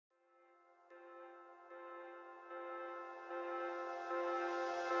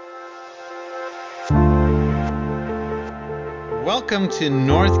welcome to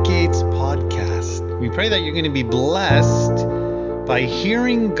Northgate's podcast. We pray that you're going to be blessed by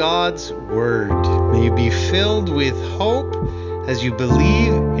hearing God's word. May you be filled with hope as you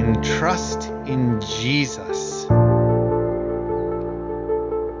believe and trust in Jesus.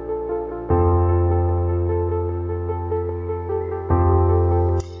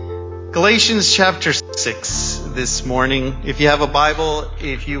 Galatians chapter 6 this morning. If you have a Bible,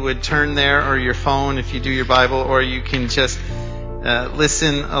 if you would turn there, or your phone if you do your Bible, or you can just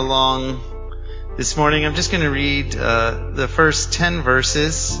listen along this morning. I'm just going to read the first 10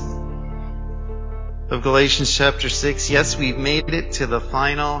 verses of Galatians chapter 6. Yes, we've made it to the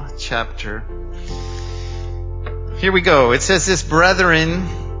final chapter. Here we go. It says this: Brethren,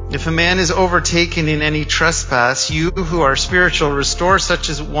 if a man is overtaken in any trespass, you who are spiritual, restore such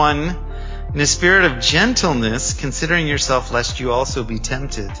as one in a spirit of gentleness, considering yourself, lest you also be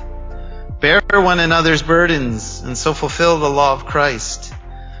tempted. Bear one another's burdens, and so fulfill the law of Christ.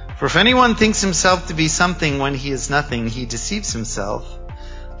 For if anyone thinks himself to be something when he is nothing, he deceives himself.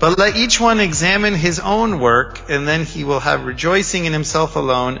 But let each one examine his own work, and then he will have rejoicing in himself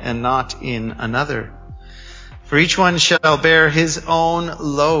alone and not in another. For each one shall bear his own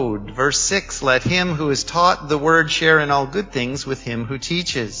load. Verse 6, let him who is taught the word share in all good things with him who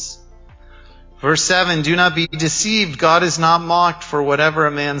teaches. Verse 7, do not be deceived. God is not mocked, for whatever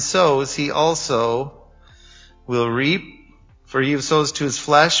a man sows, he also will reap. For he who sows to his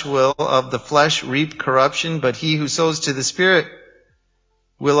flesh will of the flesh reap corruption, but he who sows to the Spirit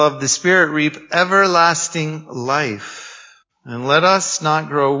will of the Spirit reap everlasting life. And let us not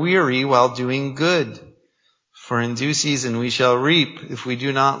grow weary while doing good, for in due season we shall reap if we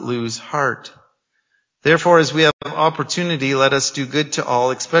do not lose heart. Therefore, as we have opportunity, let us do good to all,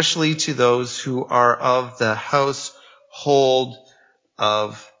 especially to those who are of the household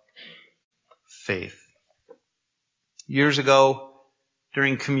of faith. Years ago,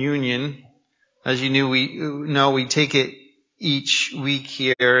 during communion, as you know, we take it each week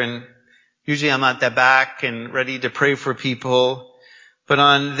here, and usually I'm at the back and ready to pray for people. But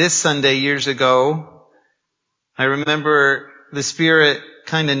on this Sunday years ago, I remember the Spirit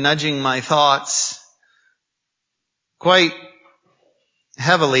kind of nudging my thoughts quite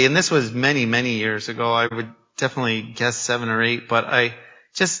heavily, and this was many, many years ago. I would definitely guess 7 or 8, but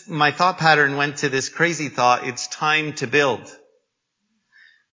my thought pattern went to this crazy thought: it's time to build.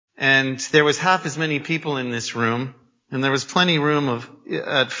 And there was half as many people in this room, and there was plenty room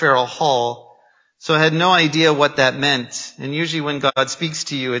at Farrell Hall, so I had no idea what that meant. And usually when God speaks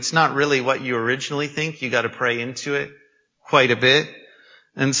to you, it's not really what you originally think. You got to pray into it quite a bit.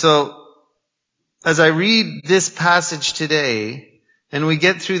 And so as I read this passage today, and we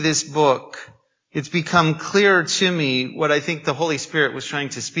get through this book, it's become clearer to me what I think the Holy Spirit was trying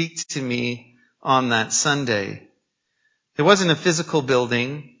to speak to me on that Sunday. It wasn't a physical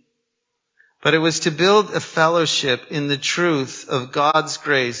building, but it was to build a fellowship in the truth of God's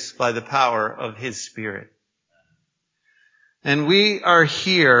grace by the power of His Spirit. And we are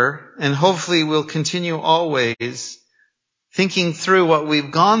here, and hopefully we'll continue always, thinking through what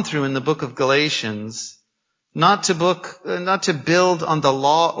we've gone through in the book of Galatians, not to build on the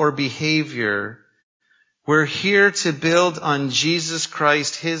law or behavior. We're here to build on Jesus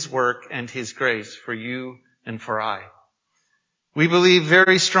Christ, His work, and His grace for you and for I. We believe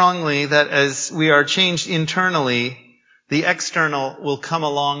very strongly that as we are changed internally, the external will come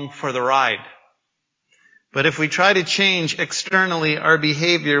along for the ride. But if we try to change externally our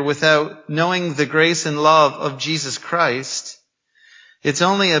behavior without knowing the grace and love of Jesus Christ, it's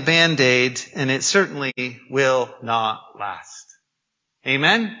only a Band-Aid, and it certainly will not last.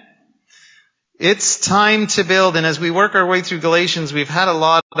 Amen? It's time to build, and as we work our way through Galatians, we've had a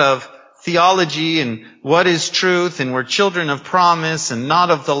lot of theology and what is truth, and we're children of promise and not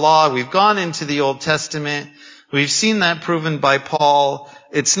of the law. We've gone into the Old Testament. We've seen that proven by Paul.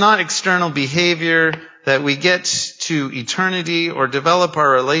 It's not external behavior that we get to eternity or develop our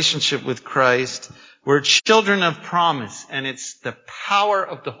relationship with Christ. We're children of promise, and it's the power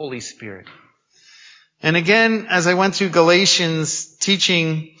of the Holy Spirit. And again, as I went through Galatians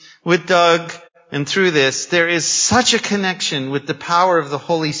teaching with Doug and through this, there is such a connection with the power of the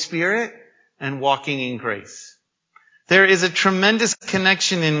Holy Spirit and walking in grace. There is a tremendous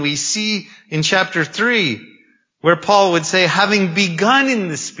connection, and we see in chapter 3 where Paul would say, having begun in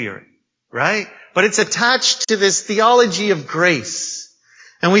the Spirit, right? But it's attached to this theology of grace.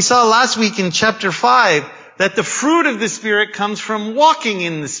 And we saw last week in chapter 5 that the fruit of the Spirit comes from walking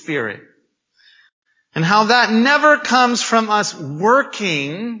in the Spirit. And how that never comes from us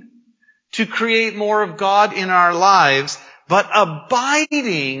working to create more of God in our lives, but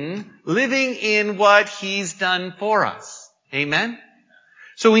abiding, living in what He's done for us. Amen?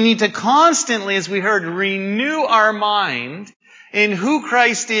 So we need to constantly, as we heard, renew our mind in who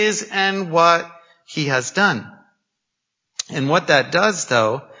Christ is and what he has done. And what that does,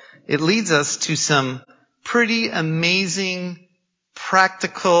 though, it leads us to some pretty amazing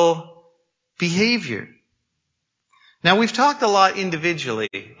practical behavior. Now, we've talked a lot individually,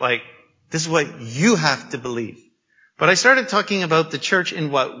 like, this is what you have to believe. But I started talking about the church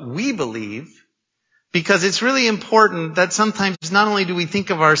and what we believe, because it's really important that sometimes not only do we think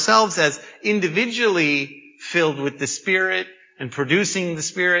of ourselves as individually filled with the Spirit and producing the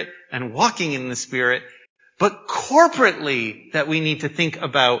Spirit and walking in the Spirit, but corporately that we need to think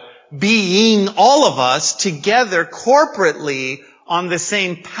about being all of us together corporately on the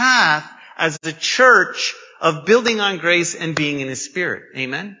same path as the church of building on grace and being in His Spirit.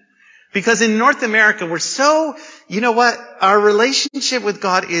 Amen? Because in North America, we're so, you know what? Our relationship with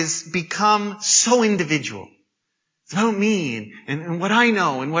God is become so individual. It's about me and what I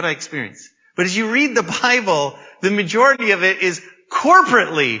know and what I experience. But as you read the Bible, the majority of it is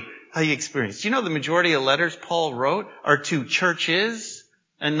corporately how you experience. Do you know the majority of letters Paul wrote are to churches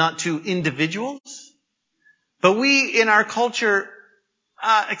and not to individuals? But we, in our culture,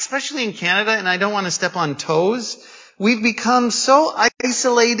 especially in Canada, and I don't want to step on toes, we've become so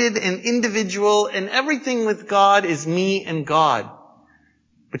isolated and individual, and everything with God is me and God.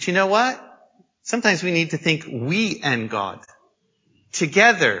 But you know what? Sometimes we need to think we and God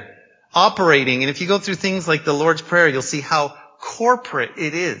together, operating. And if you go through things like the Lord's Prayer, you'll see how corporate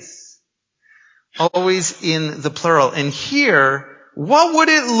it is. Always in the plural. And here, what would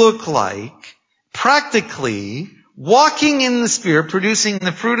it look like practically walking in the Spirit, producing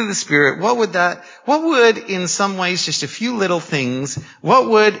the fruit of the Spirit? What would in some ways, just a few little things, what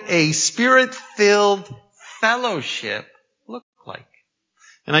would a Spirit-filled fellowship look like?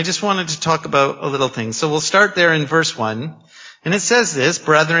 And I just wanted to talk about a little thing. So we'll start there in verse 1. And it says this,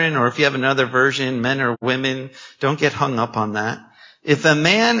 brethren, or if you have another version, men or women, don't get hung up on that. If a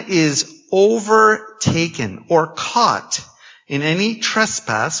man is overtaken or caught in any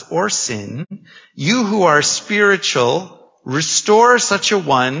trespass or sin, you who are spiritual, restore such a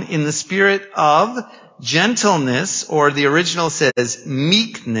one in the spirit of gentleness, or the original says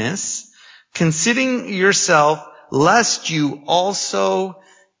meekness, considering yourself, lest you also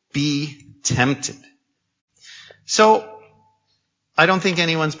be tempted. So, I don't think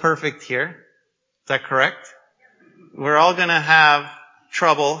anyone's perfect here. Is that correct? We're all going to have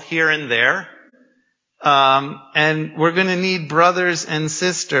trouble here and there. And we're going to need brothers and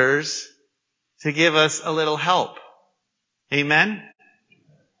sisters to give us a little help. Amen?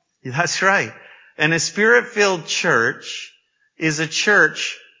 That's right. And a Spirit-filled church is a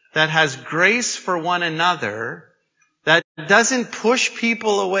church that has grace for one another, that doesn't push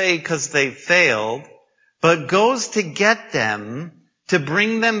people away because they failed, but goes to get them, to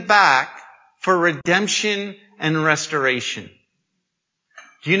bring them back for redemption and restoration.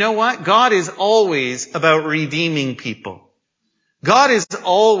 Do you know what? God is always about redeeming people. God is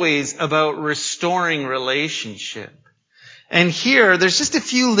always about restoring relationship. And here, there's just a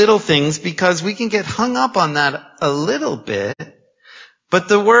few little things because we can get hung up on that a little bit. But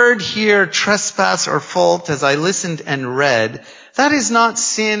the word here, trespass or fault, as I listened and read, that is not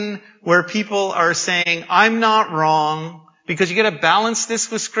sin where people are saying, I'm not wrong, because you got to balance this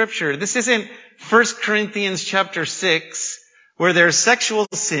with Scripture. This isn't 1 Corinthians chapter 6, where there's sexual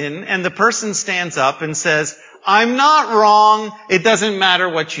sin and the person stands up and says, I'm not wrong, it doesn't matter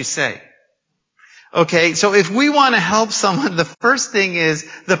what you say. Okay, so if we want to help someone, the first thing is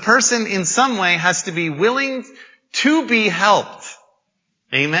the person in some way has to be willing to be helped.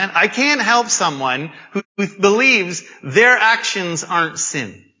 Amen? I can't help someone who believes their actions aren't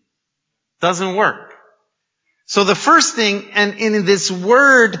sin. Doesn't work. So the first thing, and in this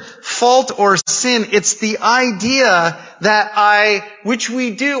word, fault or sin, it's the idea that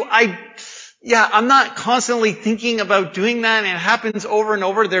I'm not constantly thinking about doing that, and it happens over and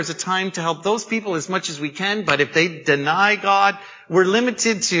over. There's a time to help those people as much as we can, but if they deny God, we're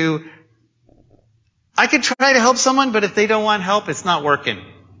limited to, I could try to help someone, but if they don't want help, it's not working.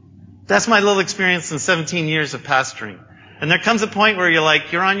 That's my little experience in 17 years of pastoring. And there comes a point where you're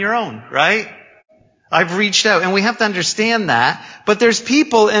like, you're on your own, right? I've reached out, and we have to understand that. But there's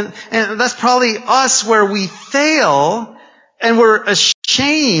people, and that's probably us, where we fail, and we're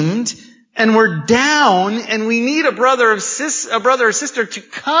ashamed, and we're down, and we need a brother or sister to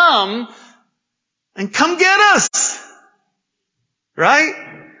come get us. Right?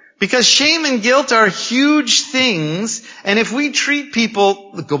 Because shame and guilt are huge things, and if we treat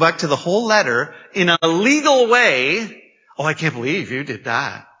people, go back to the whole letter, in a legal way, oh, I can't believe you did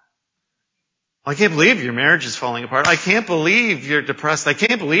that. I can't believe your marriage is falling apart. I can't believe you're depressed. I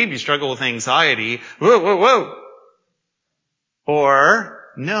can't believe you struggle with anxiety. Whoa, whoa, whoa. Or,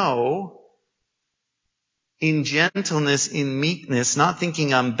 no, in gentleness, in meekness, not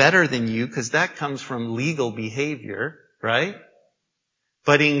thinking I'm better than you, because that comes from legal behavior, right?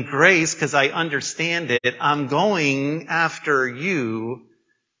 But in grace, because I understand it, I'm going after you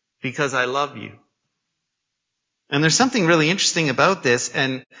because I love you. And there's something really interesting about this,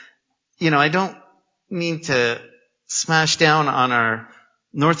 and, I don't mean to smash down on our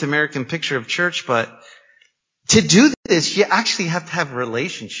North American picture of church, but to do this, you actually have to have a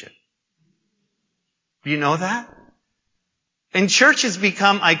relationship. Do you know that? And church has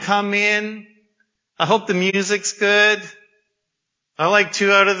become, I come in, I hope the music's good, I like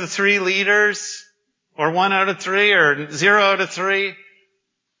 2 out of the 3 leaders, or 1 out of 3, or 0 out of 3.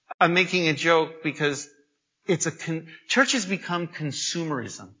 I'm making a joke because church has become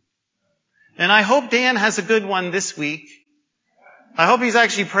consumerism. And I hope Dan has a good one this week. I hope he's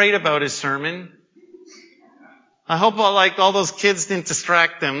actually prayed about his sermon. I hope all those kids didn't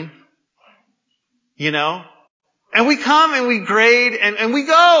distract him. And we come and we grade and we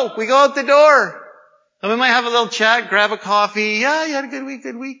go. We go out the door. And we might have a little chat, grab a coffee. Yeah, you had a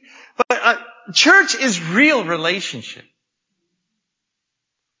good week. But church is real relationship.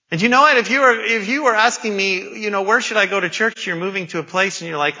 And you know what? If you were asking me, where should I go to church? You're moving to a place and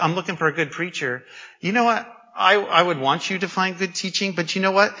you're like, I'm looking for a good preacher. You know what? I would want you to find good teaching, but you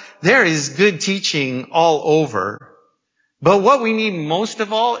know what? There is good teaching all over. But what we need most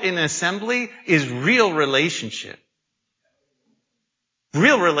of all in an assembly is real relationship.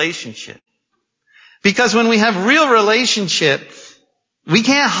 Real relationship. Because when we have real relationship, we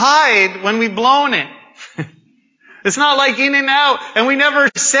can't hide when we've blown it. It's not like in and out, and we never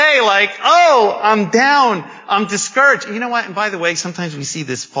say oh, I'm down, I'm discouraged. You know what? And by the way, sometimes we see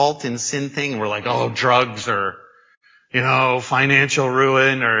this fault and sin thing, and we're like, oh, drugs or, financial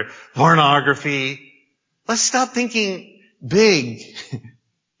ruin or pornography. Let's stop thinking big.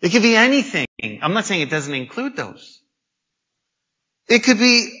 It could be anything. I'm not saying it doesn't include those. It could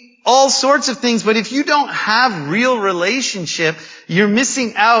be all sorts of things, but if you don't have real relationship, you're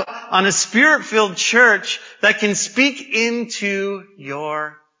missing out on a Spirit-filled church that can speak into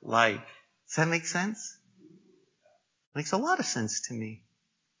your life. Does that make sense? Makes a lot of sense to me.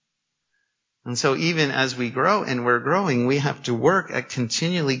 And so even as we grow and we're growing, we have to work at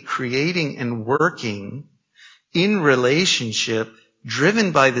continually creating and working in relationship,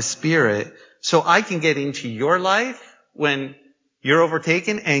 driven by the Spirit, so I can get into your life when you're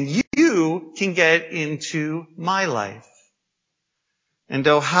overtaken, and you can get into my life. And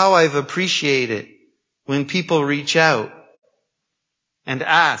how I've appreciated when people reach out and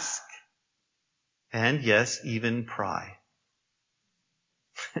ask, and yes, even pry.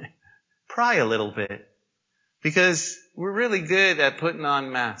 Pry a little bit. Because we're really good at putting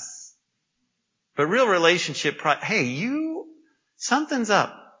on masks. But real relationship, hey, something's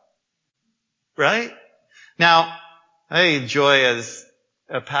up. Right? Now, I enjoy as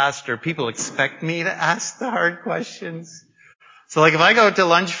a pastor, people expect me to ask the hard questions. So if I go to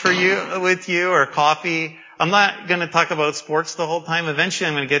lunch with you or coffee, I'm not going to talk about sports the whole time. Eventually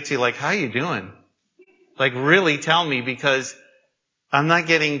I'm going to get to how you doing? Really tell me, because I'm not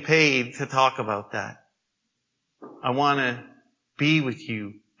getting paid to talk about that. I want to be with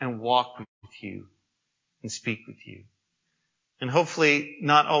you and walk with you and speak with you. And hopefully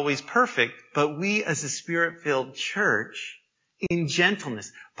not always perfect, but we as a Spirit-filled church in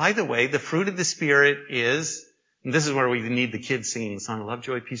gentleness. By the way, the fruit of the Spirit is, and this is where we need the kids singing the song, love,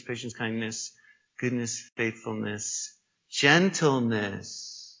 joy, peace, patience, kindness, goodness, faithfulness,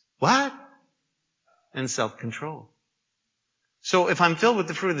 gentleness. What? And self-control. So if I'm filled with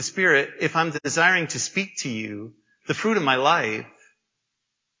the fruit of the Spirit, if I'm desiring to speak to you, the fruit of my life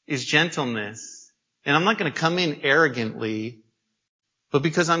is gentleness. And I'm not going to come in arrogantly, but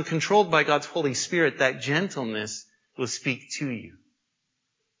because I'm controlled by God's Holy Spirit, that gentleness will speak to you.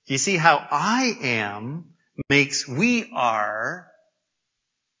 You see how I am makes we are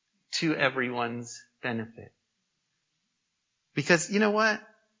to everyone's benefit. Because you know what?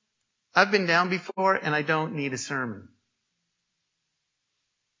 I've been down before and I don't need a sermon.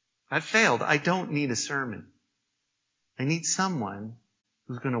 I've failed. I don't need a sermon. I need someone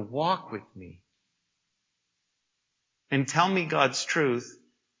who's going to walk with me and tell me God's truth,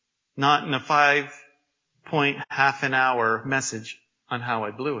 not in a 5-point half an hour message on how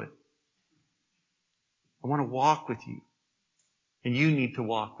I blew it. I want to walk with you. And you need to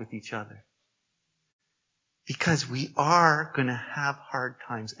walk with each other. Because we are going to have hard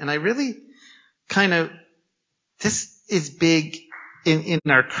times. And I really this is big in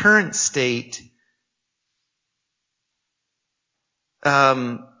our current state.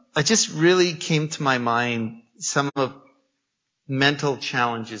 I just really came to my mind some of mental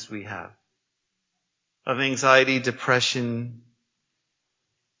challenges we have of anxiety, depression,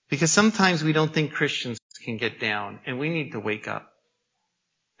 because sometimes we don't think Christians can get down, and we need to wake up,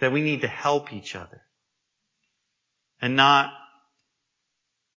 that we need to help each other and not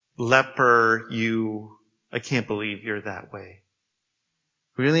leper you, I can't believe you're that way.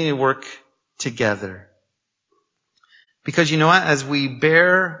 We really need to work together. Because you know what? As we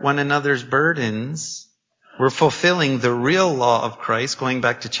bear one another's burdens, we're fulfilling the real law of Christ, going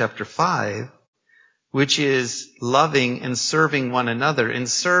back to chapter 5, which is loving and serving one another. And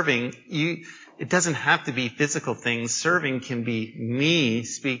serving, it doesn't have to be physical things. Serving can be me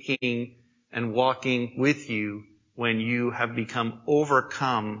speaking and walking with you when you have become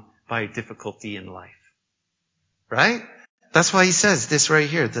overcome by difficulty in life. Right? That's why he says this right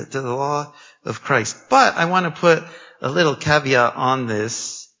here, the law of Christ. But I want to put a little caveat on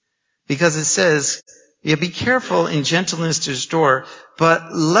this, because it says, yeah, be careful in gentleness to restore,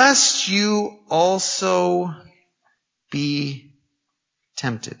 but lest you also be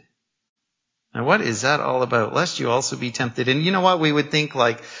tempted. Now, what is that all about? Lest you also be tempted. And you know what? We would think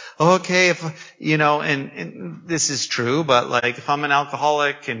like, okay, if, and this is true, but like if I'm an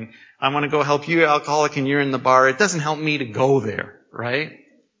alcoholic and I want to go help you, alcoholic, and you're in the bar, it doesn't help me to go there, right?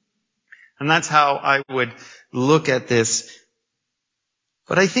 And that's how I would look at this.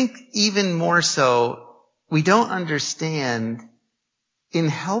 But I think even more so, we don't understand in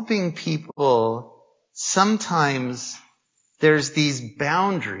helping people, sometimes there's these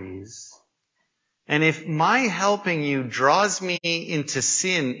boundaries. And if my helping you draws me into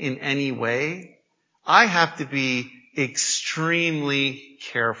sin in any way, I have to be extremely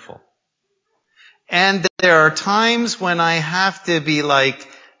careful. And there are times when I have to be like,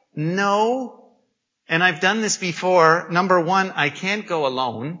 no, and I've done this before. Number one, I can't go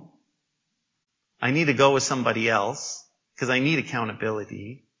alone. I need to go with somebody else because I need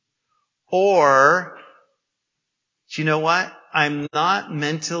accountability. Or, do you know what? I'm not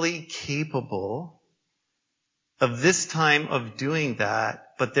mentally capable of this time of doing that,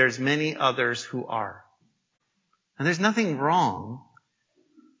 but there's many others who are. And there's nothing wrong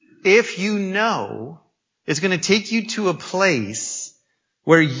if you know it's going to take you to a place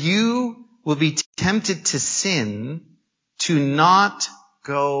where you will be tempted to sin, to not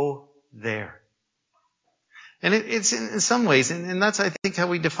go there. And it's in some ways, and that's, I think, how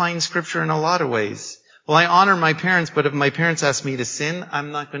we define Scripture in a lot of ways. Well, I honor my parents, but if my parents ask me to sin,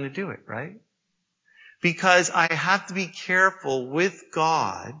 I'm not going to do it, right? Because I have to be careful with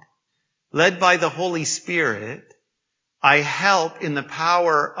God, led by the Holy Spirit. I help in the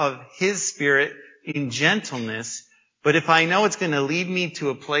power of His Spirit in gentleness, but if I know it's going to lead me to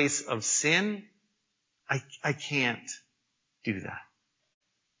a place of sin, I can't do that.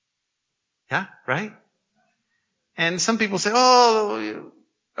 Yeah, right? And some people say, oh,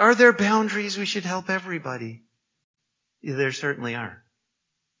 are there boundaries? We should help everybody. Yeah, there certainly are.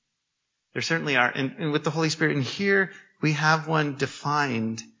 There certainly are. And with the Holy Spirit, and here we have one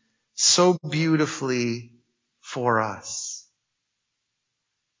defined so beautifully for us.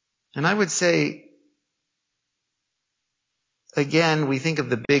 And I would say, again, we think of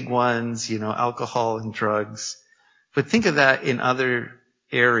the big ones, alcohol and drugs, but think of that in other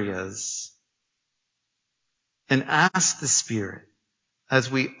areas. And ask the Spirit, as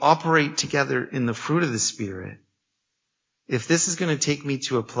we operate together in the fruit of the Spirit, if this is going to take me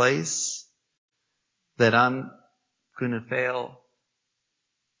to a place that I'm going to fail,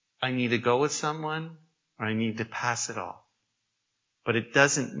 I need to go with someone or I need to pass it off. But it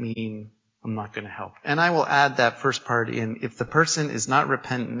doesn't mean I'm not going to help. And I will add that first part in. If the person is not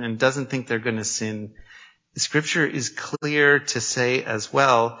repentant and doesn't think they're going to sin, Scripture is clear to say as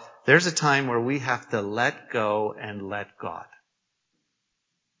well, there's a time where we have to let go and let God.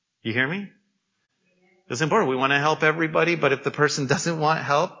 You hear me? It's important. We want to help everybody, but if the person doesn't want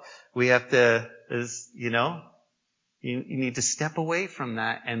help, we have to, you need to step away from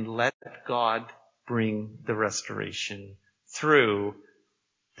that and let God bring the restoration through.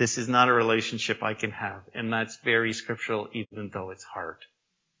 This is not a relationship I can have. And that's very scriptural, even though it's hard.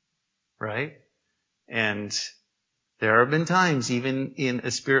 Right? And there have been times, even in a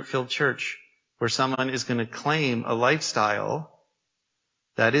Spirit-filled church, where someone is going to claim a lifestyle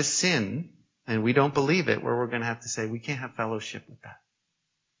that is sin, and we don't believe it, where we're going to have to say, we can't have fellowship with that.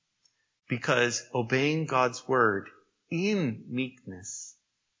 Because obeying God's word in meekness,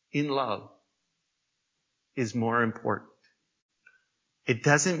 in love, is more important. It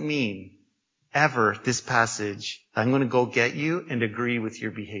doesn't mean ever this passage, I'm going to go get you and agree with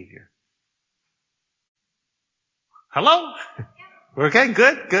your behavior. Hello? Okay,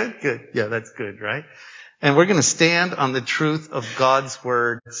 good. Yeah, that's good, right? And we're going to stand on the truth of God's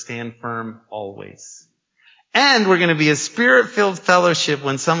word, stand firm always. And we're going to be a spirit-filled fellowship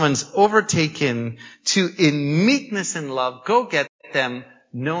when someone's overtaken to, in meekness and love, go get them,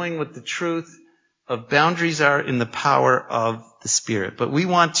 knowing what the truth of boundaries are in the power of the Spirit. But we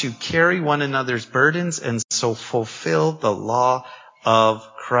want to carry one another's burdens and so fulfill the law of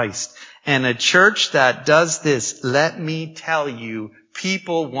Christ. And a church that does this, let me tell you,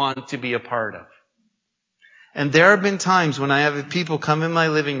 people want to be a part of. And there have been times when I have people come in my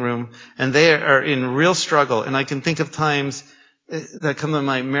living room and they are in real struggle. And I can think of times that come in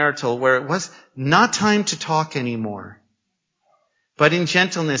my marital where it was not time to talk anymore. But in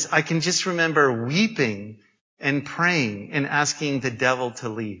gentleness, I can just remember weeping and praying and asking the devil to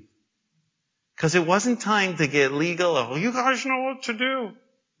leave. Because it wasn't time to get legal. Oh, you guys know what to do.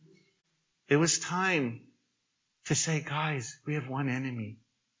 It was time to say, guys, we have one enemy.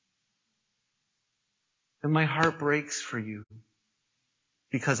 And my heart breaks for you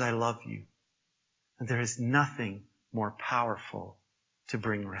because I love you. And there is nothing more powerful to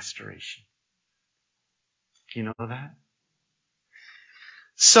bring restoration. You know that?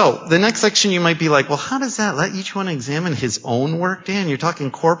 So, the next section you might be like, well, how does that let each one examine his own work, Dan? You're talking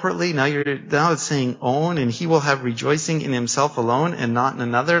corporately, now it's saying own, and he will have rejoicing in himself alone and not in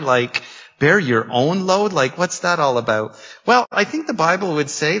another, like, bear your own load? Like, what's that all about? Well, I think the Bible would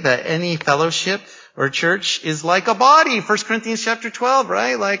say that any fellowship or church is like a body. 1 Corinthians chapter 12,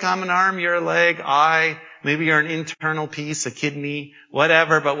 right? Like, I'm an arm, you're a leg, maybe you're an internal piece, a kidney,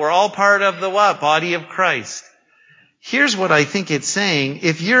 whatever, but we're all part of the what? Body of Christ. Here's what I think it's saying.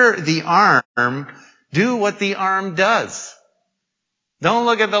 If you're the arm, do what the arm does. Don't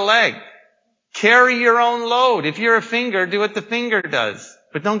look at the leg. Carry your own load. If you're a finger, do what the finger does.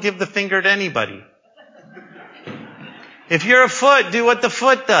 But don't give the finger to anybody. If you're a foot, do what the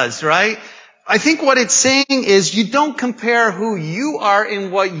foot does, right? I think what it's saying is you don't compare who you are in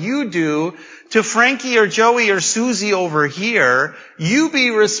what you do to Frankie or Joey or Susie over here. You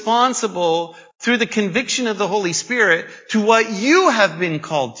be responsible through the conviction of the Holy Spirit to what you have been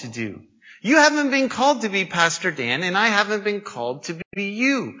called to do. You haven't been called to be Pastor Dan, and I haven't been called to be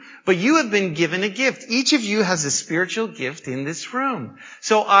you. But you have been given a gift. Each of you has a spiritual gift in this room.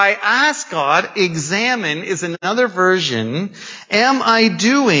 So I ask God, examine is another version. Am I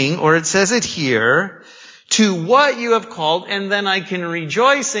doing, or it says it here, to what you have called, and then I can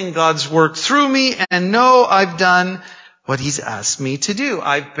rejoice in God's work through me and know I've done what He's asked me to do.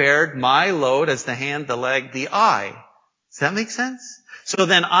 I've bared my load as the hand, the leg, the eye. Does that make sense? So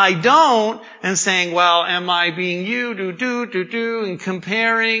then I don't, and saying, well, am I being you, and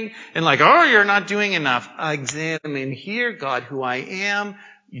comparing, and like, oh, you're not doing enough. I examine here, God, who I am,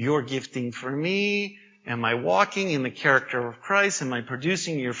 your gifting for me. Am I walking in the character of Christ? Am I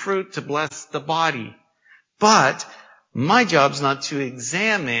producing your fruit to bless the body? But my job's not to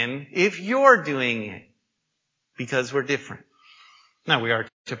examine if you're doing it, because we're different. Now, we are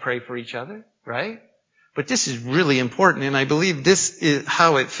to pray for each other, right? But this is really important, and I believe this is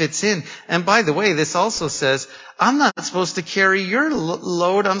how it fits in. And by the way, this also says, I'm not supposed to carry your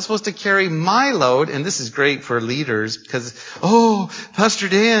load, I'm supposed to carry my load. And this is great for leaders because, oh, Pastor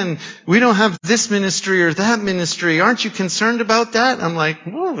Dan, we don't have this ministry or that ministry. Aren't you concerned about that? I'm like,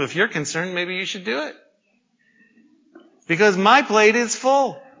 well, if you're concerned, maybe you should do it. Because my plate is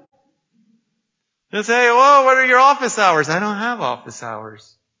full. They'll say, oh, what are your office hours? I don't have office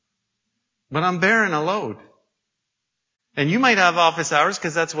hours. But I'm bearing a load. And you might have office hours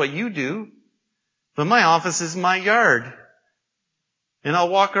because that's what you do. But my office is my yard. And I'll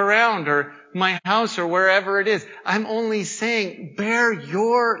walk around, or my house, or wherever it is. I'm only saying, bear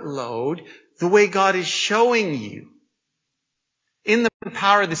your load the way God is showing you. In the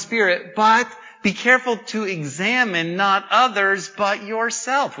power of the Spirit, but be careful to examine not others, but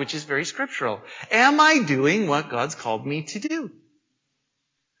yourself, which is very scriptural. Am I doing what God's called me to do?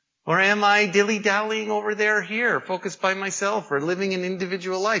 Or am I dilly-dallying over there, here, focused by myself, or living an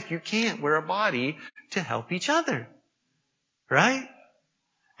individual life? You can't. We're a body to help each other. Right?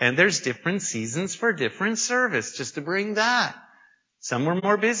 And there's different seasons for different service, just to bring that. Some are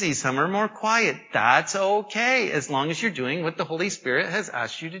more busy, some are more quiet. That's okay, as long as you're doing what the Holy Spirit has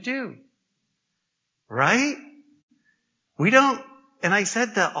asked you to do. Right? We don't, and I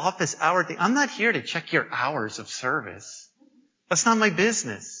said the office hour thing, I'm not here to check your hours of service. That's not my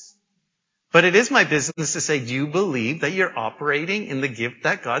business. But it is my business to say, do you believe that you're operating in the gift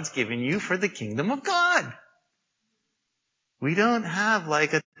that God's given you for the kingdom of God? We don't have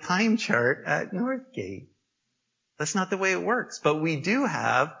like a time chart at Northgate. That's not the way it works. But we do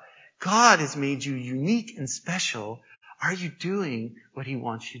have, God has made you unique and special. Are you doing what he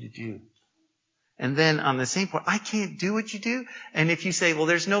wants you to do? And then on the same point, I can't do what you do. And if you say, well,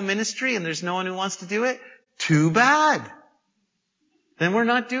 there's no ministry and there's no one who wants to do it, too bad. Then we're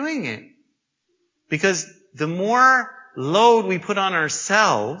not doing it. Because the more load we put on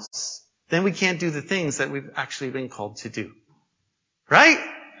ourselves, then we can't do the things that we've actually been called to do. Right?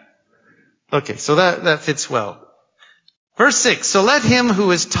 Okay, so that fits well. Verse 6, so let him who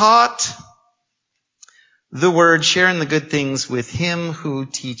is taught the word share in the good things with him who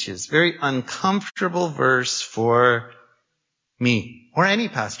teaches. Very uncomfortable verse for me. Or any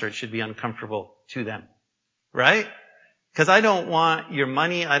pastor, it should be uncomfortable to them. Right? Because I don't want your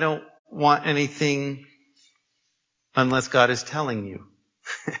money, I don't want anything unless God is telling you.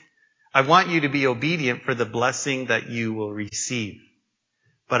 I want you to be obedient for the blessing that you will receive.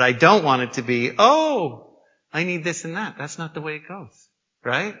 But I don't want it to be, oh, I need this and that. That's not the way it goes.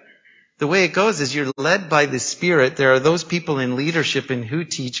 Right? The way it goes is you're led by the Spirit. There are those people in leadership and who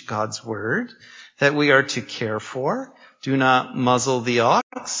teach God's word that we are to care for. Do not muzzle the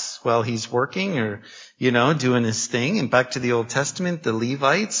ox while he's working or, doing his thing. And back to the Old Testament, the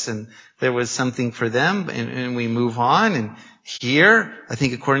Levites, and there was something for them, and we move on. And here, I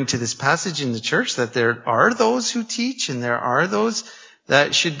think according to this passage in the church, that there are those who teach and there are those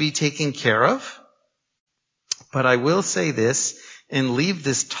that should be taken care of. But I will say this, and leave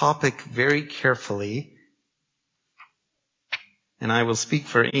this topic very carefully, and I will speak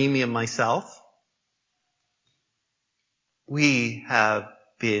for Amy and myself. We have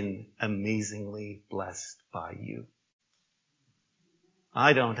been amazingly blessed by you.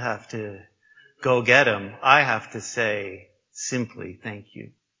 I don't have to go get them. I have to say simply thank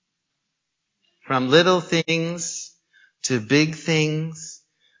you. From little things to big things,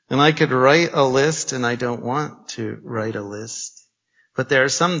 and I could write a list, and I don't want to write a list. But there are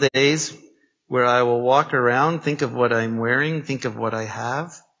some days where I will walk around, think of what I'm wearing, think of what I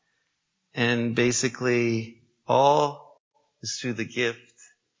have, and basically all is through the gift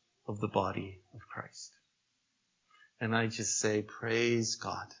of the body of Christ. And I just say, praise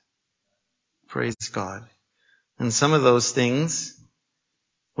God. Praise God. And some of those things,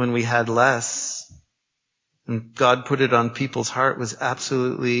 when we had less, and God put it on people's heart, was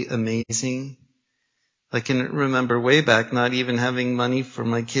absolutely amazing. I can remember way back not even having money for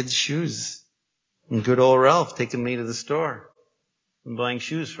my kids' shoes. And good old Ralph taking me to the store and buying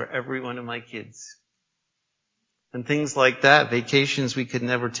shoes for every one of my kids. And things like that, vacations we could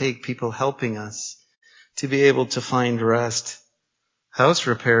never take, people helping us to be able to find rest. House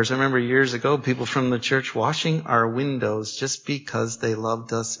repairs. I remember years ago, people from the church washing our windows just because they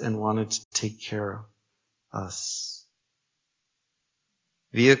loved us and wanted to take care of us.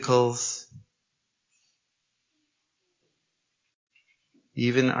 Vehicles.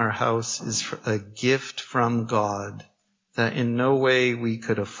 Even our house is a gift from God that in no way we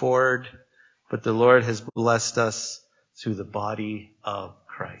could afford, but the Lord has blessed us through the body of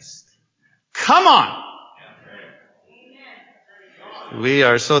Christ. Come on! We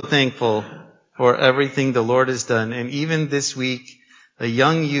are so thankful for everything the Lord has done. And even this week, a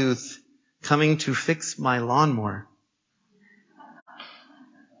young youth coming to fix my lawnmower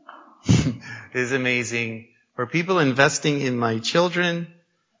is amazing. For people investing in my children,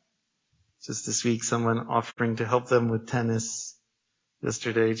 just this week, someone offering to help them with tennis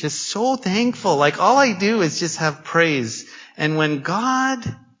yesterday. Just so thankful. Like all I do is just have praise. And when God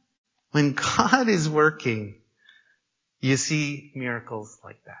is working, you see miracles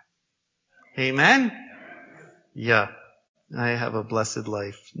like that. Amen? Yeah. I have a blessed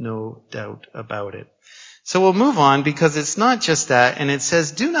life, no doubt about it. So we'll move on because it's not just that. And it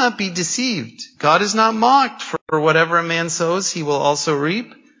says, do not be deceived. God is not mocked. For whatever a man sows, he will also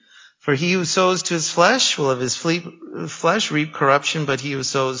reap. For he who sows to his flesh will of his flesh reap corruption, but he who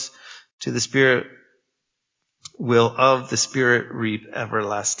sows to the Spirit will of the Spirit reap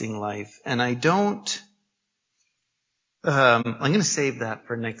everlasting life. And I'm going to save that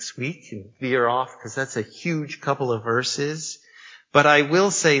for next week and veer off because that's a huge couple of verses. But I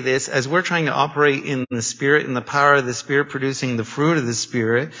will say this, as we're trying to operate in the Spirit, in the power of the Spirit, producing the fruit of the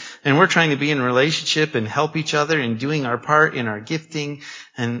Spirit, and we're trying to be in relationship and help each other and doing our part in our gifting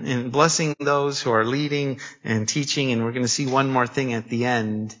and blessing those who are leading and teaching. And we're going to see one more thing at the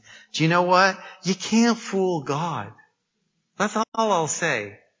end. Do you know what? You can't fool God. That's all I'll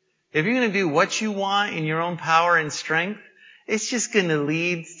say. If you're going to do what you want in your own power and strength, it's just going to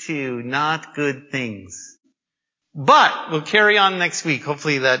lead to not good things. But we'll carry on next week.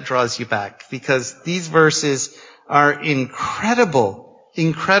 Hopefully that draws you back because these verses are incredible.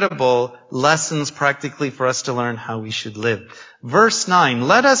 incredible lessons practically for us to learn how we should live. Verse 9,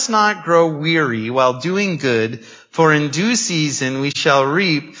 let us not grow weary while doing good, for in due season we shall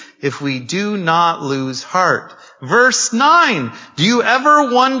reap if we do not lose heart. Verse 9, do you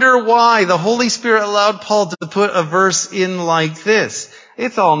ever wonder why the Holy Spirit allowed Paul to put a verse in like this?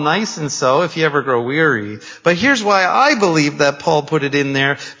 It's all nice and so if you ever grow weary. But here's why I believe that Paul put it in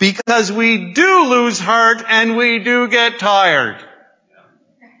there. Because we do lose heart and we do get tired.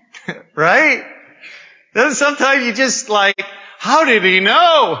 Right? Then sometimes you just like, how did he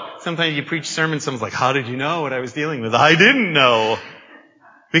know? Sometimes you preach sermons, someone's like, how did you know what I was dealing with? I didn't know.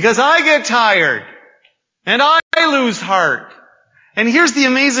 Because I get tired. And I lose heart. And here's the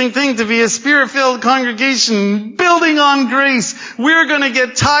amazing thing to be a Spirit-filled congregation building on grace. We're going to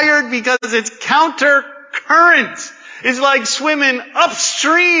get tired because it's counter current. It's like swimming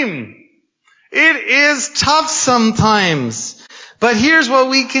upstream. It is tough sometimes. But here's what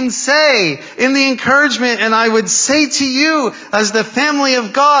we can say in the encouragement, and I would say to you as the family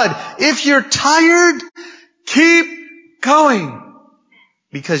of God, if you're tired, keep going.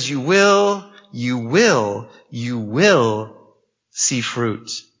 Because you will see fruit.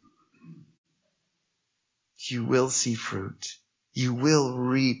 You will see fruit. You will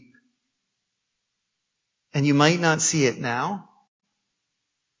reap. And you might not see it now,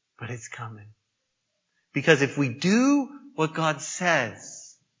 but it's coming. Because if we do what God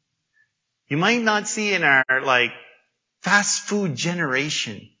says, you might not see in our fast food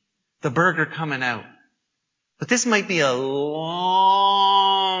generation the burger coming out. But this might be a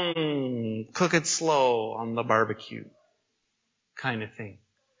long, cook it slow on the barbecue kind of thing.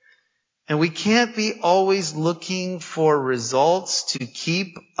 And we can't be always looking for results to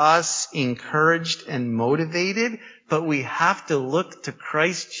keep us encouraged and motivated, but we have to look to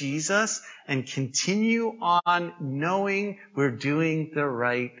Christ Jesus and continue on knowing we're doing the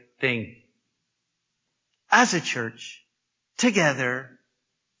right thing. As a church, together,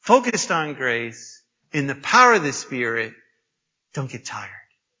 focused on grace, in the power of the Spirit, don't get tired.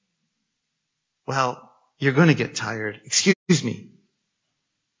 Well, you're going to get tired. Excuse me.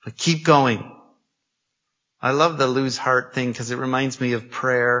 But keep going. I love the lose heart thing because it reminds me of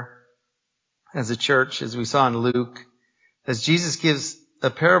prayer as a church, as we saw in Luke, as Jesus gives a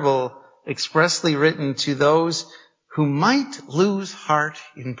parable expressly written to those who might lose heart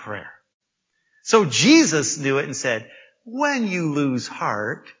in prayer. So Jesus knew it and said, when you lose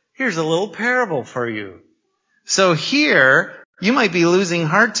heart, here's a little parable for you. So here, you might be losing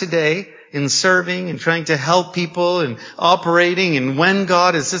heart today in serving and trying to help people and operating and when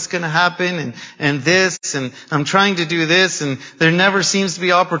God is this going to happen and this and I'm trying to do this and there never seems to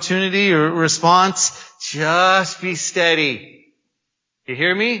be opportunity or response. Just be steady. You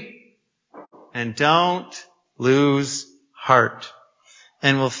hear me? And don't lose heart.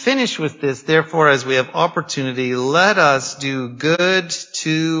 And we'll finish with this. Therefore, as we have opportunity, let us do good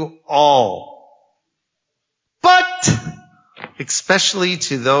to all. But especially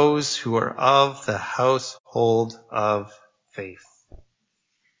to those who are of the household of faith.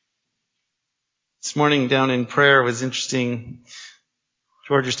 This morning down in prayer was interesting.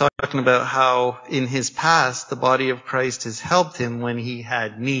 George was talking about how in his past the body of Christ has helped him when he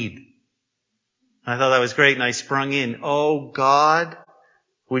had need. I thought that was great and I sprung in. Oh God,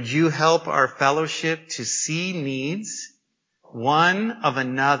 would you help our fellowship to see needs, one of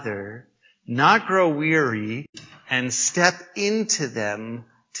another, not grow weary, and step into them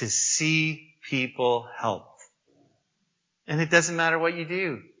to see people help. And it doesn't matter what you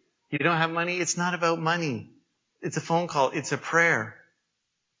do. You don't have money, it's not about money. It's a phone call, it's a prayer.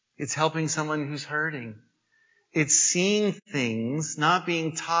 It's helping someone who's hurting. It's seeing things, not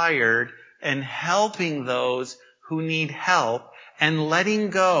being tired, and helping those who need help, and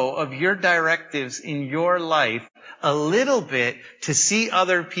letting go of your directives in your life a little bit to see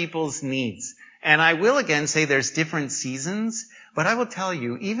other people's needs. And I will again say there's different seasons, but I will tell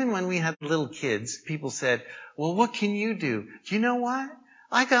you, even when we had little kids, people said, well, what can you do? Do you know what?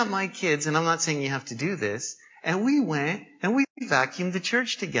 I got my kids, and I'm not saying you have to do this, and we went and we vacuumed the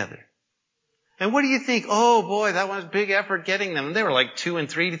church together. And what do you think? Oh boy, that was a big effort getting them. And they were like 2 and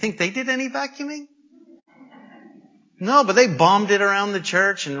 3. Do you think they did any vacuuming? No, but they bombed it around the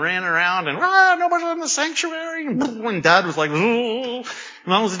church and ran around and, nobody's in the sanctuary. And Dad was like, ooh.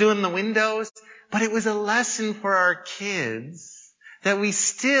 Mom was doing the windows. But it was a lesson for our kids that we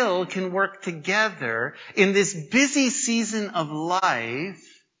still can work together in this busy season of life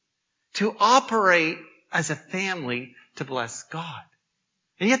to operate as a family to bless God.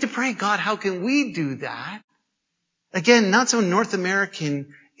 And you have to pray, God, how can we do that? Again, not so North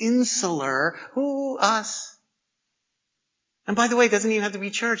American, insular, us. And by the way, it doesn't even have to be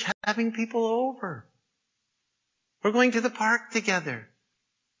church. Having people over. We're going to the park together.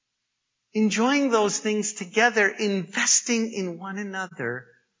 Enjoying those things together, investing in one another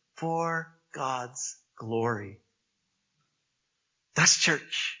for God's glory. That's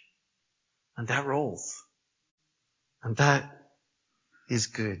church. And that rolls. And that is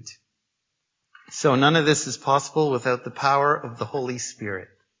good. So none of this is possible without the power of the Holy Spirit.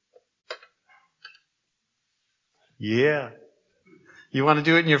 Yeah. You want to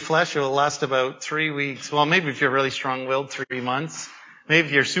do it in your flesh, it'll last about 3 weeks. Well, maybe if you're really strong-willed, 3 months. Maybe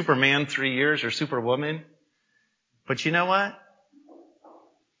if you're Superman, 3 years, or Superwoman. But you know what?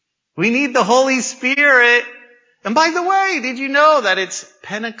 We need the Holy Spirit. And by the way, did you know that it's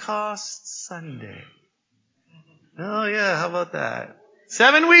Pentecost Sunday? Oh yeah, how about that?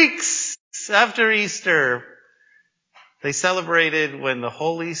 7 weeks after Easter, they celebrated when the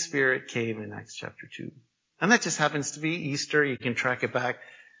Holy Spirit came in Acts chapter 2. And that just happens to be Easter. You can track it back.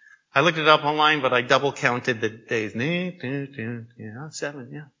 I looked it up online, but I double counted the days. 28th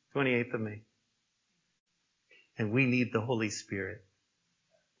of May. And we need the Holy Spirit.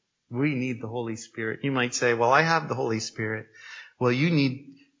 We need the Holy Spirit. You might say, well, I have the Holy Spirit. Well, you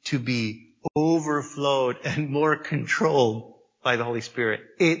need to be overflowed and more controlled by the Holy Spirit.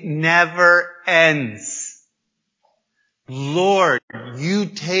 It never ends. Lord, you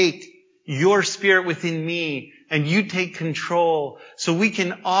take your Spirit within me and you take control so we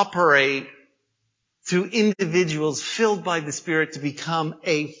can operate through individuals filled by the Spirit to become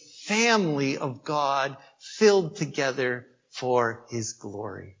a family of God filled together for His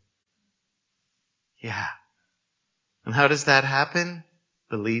glory. Yeah. And how does that happen?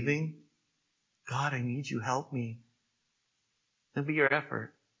 Believing. God, I need you. Help me. That'll be your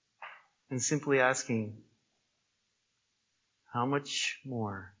effort. And simply asking, how much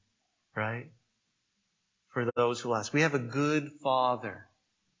more, right? For those who ask. We have a good Father.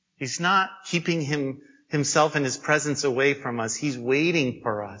 He's not keeping himself and His presence away from us. He's waiting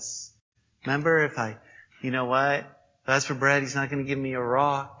for us. Remember, you know what? If I ask for bread, He's not going to give me a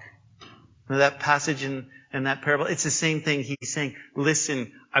rock. That passage in that parable, it's the same thing. He's saying,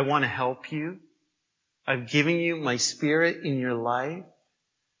 listen, I want to help you. I've given you my Spirit in your life.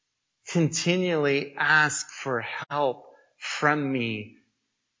 Continually ask for help from me,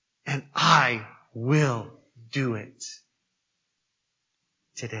 and I will do it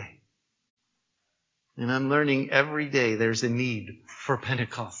today. And I'm learning every day there's a need for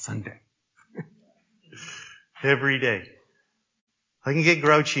Pentecost Sunday. Every day. I can get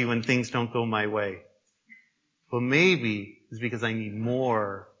grouchy when things don't go my way. But maybe it's because I need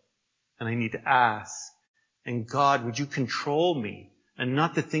more and I need to ask. And God, would you control me and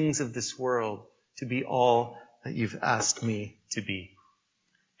not the things of this world to be all that you've asked me to be?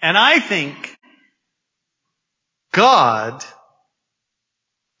 And I think God,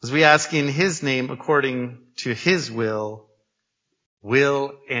 as we ask in His name according to His will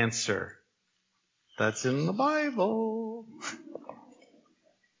answer. That's in the Bible.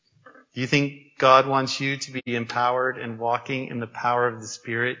 Do you think God wants you to be empowered and walking in the power of the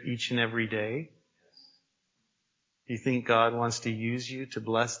Spirit each and every day? Do you think God wants to use you to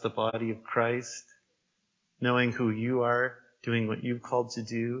bless the body of Christ, knowing who you are, doing what you've called to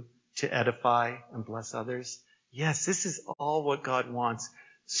do, to edify and bless others? Yes, this is all what God wants.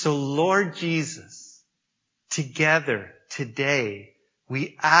 So Lord Jesus, together today,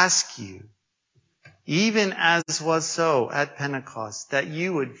 we ask you, even as was so at Pentecost, that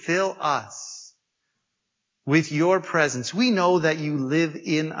you would fill us with your presence. We know that you live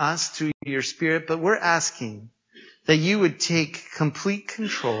in us through your Spirit, but we're asking that you would take complete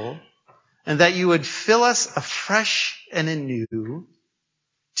control and that you would fill us afresh and anew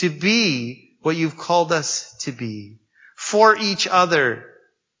to be what you've called us to be for each other,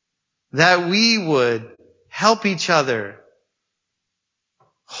 that we would help each other,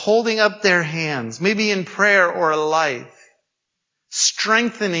 holding up their hands, maybe in prayer or life,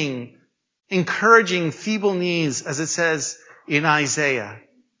 strengthening, encouraging feeble knees, as it says in Isaiah.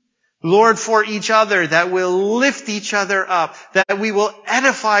 Lord, for each other, that we'll lift each other up, that we will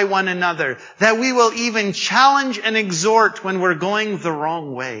edify one another, that we will even challenge and exhort when we're going the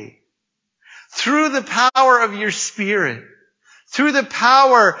wrong way. Through the power of your Spirit, through the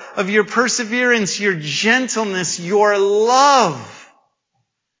power of your perseverance, your gentleness, your love,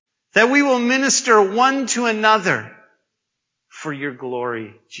 that we will minister one to another for your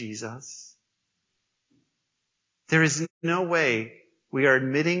glory, Jesus. There is no way we are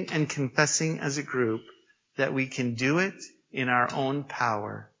admitting and confessing as a group that we can do it in our own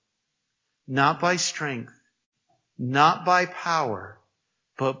power. Not by strength, not by power,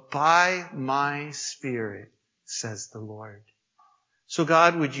 but by my Spirit, says the Lord. So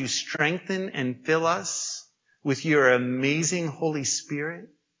God, would you strengthen and fill us with your amazing Holy Spirit?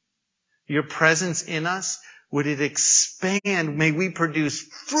 Your presence in us, would it expand? May we produce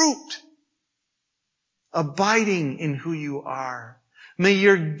fruit, abiding in who you are. May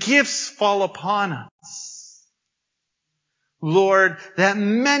your gifts fall upon us. Lord, that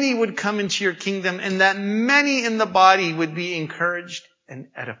many would come into your kingdom and that many in the body would be encouraged and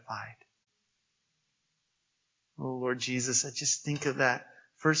edified. Oh, Lord Jesus, I just think of that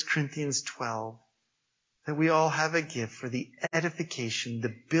 1 Corinthians 12, that we all have a gift for the edification,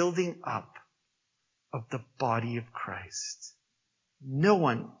 the building up of the body of Christ. No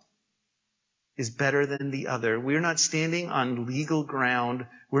one is better than the other. We're not standing on legal ground.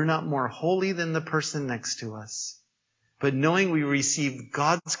 We're not more holy than the person next to us. But knowing we receive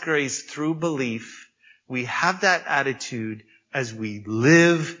God's grace through belief, we have that attitude as we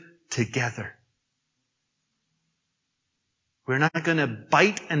live together. We're not going to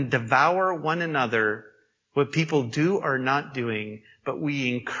bite and devour one another, what people do or not doing, but we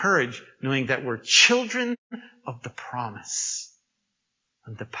encourage knowing that we're children of the promise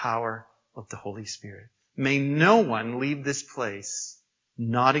and the power of the Holy Spirit. May no one leave this place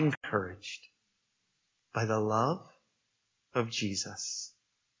not encouraged by the love of Jesus,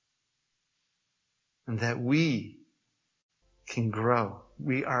 and that we can grow.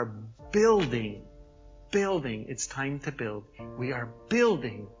 We are building. It's time to build. We are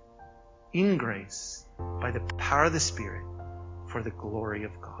building in grace by the power of the Spirit for the glory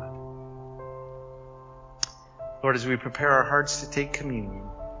of God. Lord, as we prepare our hearts to take communion,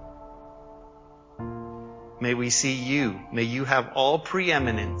 may we see you. May you have all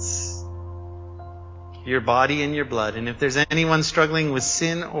preeminence, your body and your blood. And if there's anyone struggling with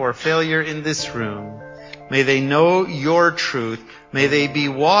sin or failure in this room, may they know your truth. May they be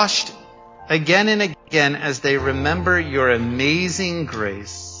washed again and again as they remember your amazing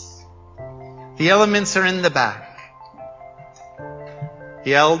grace. The elements are in the back.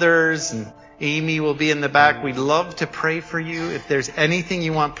 The elders and Amy will be in the back. We'd love to pray for you. If there's anything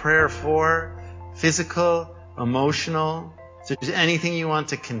you want prayer for, physical, emotional, if there's anything you want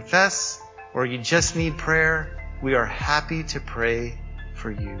to confess, or you just need prayer, we are happy to pray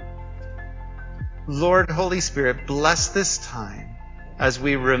for you. Lord, Holy Spirit, bless this time as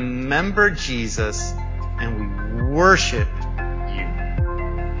we remember Jesus and we worship you.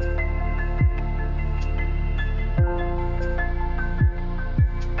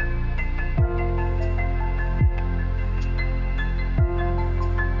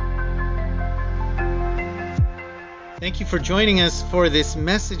 Thank you for joining us for this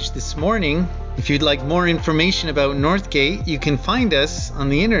message this morning. If you'd like more information about Northgate, you can find us on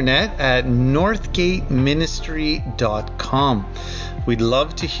the internet at northgateministry.com. We'd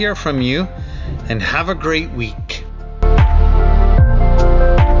love to hear from you, and have a great week.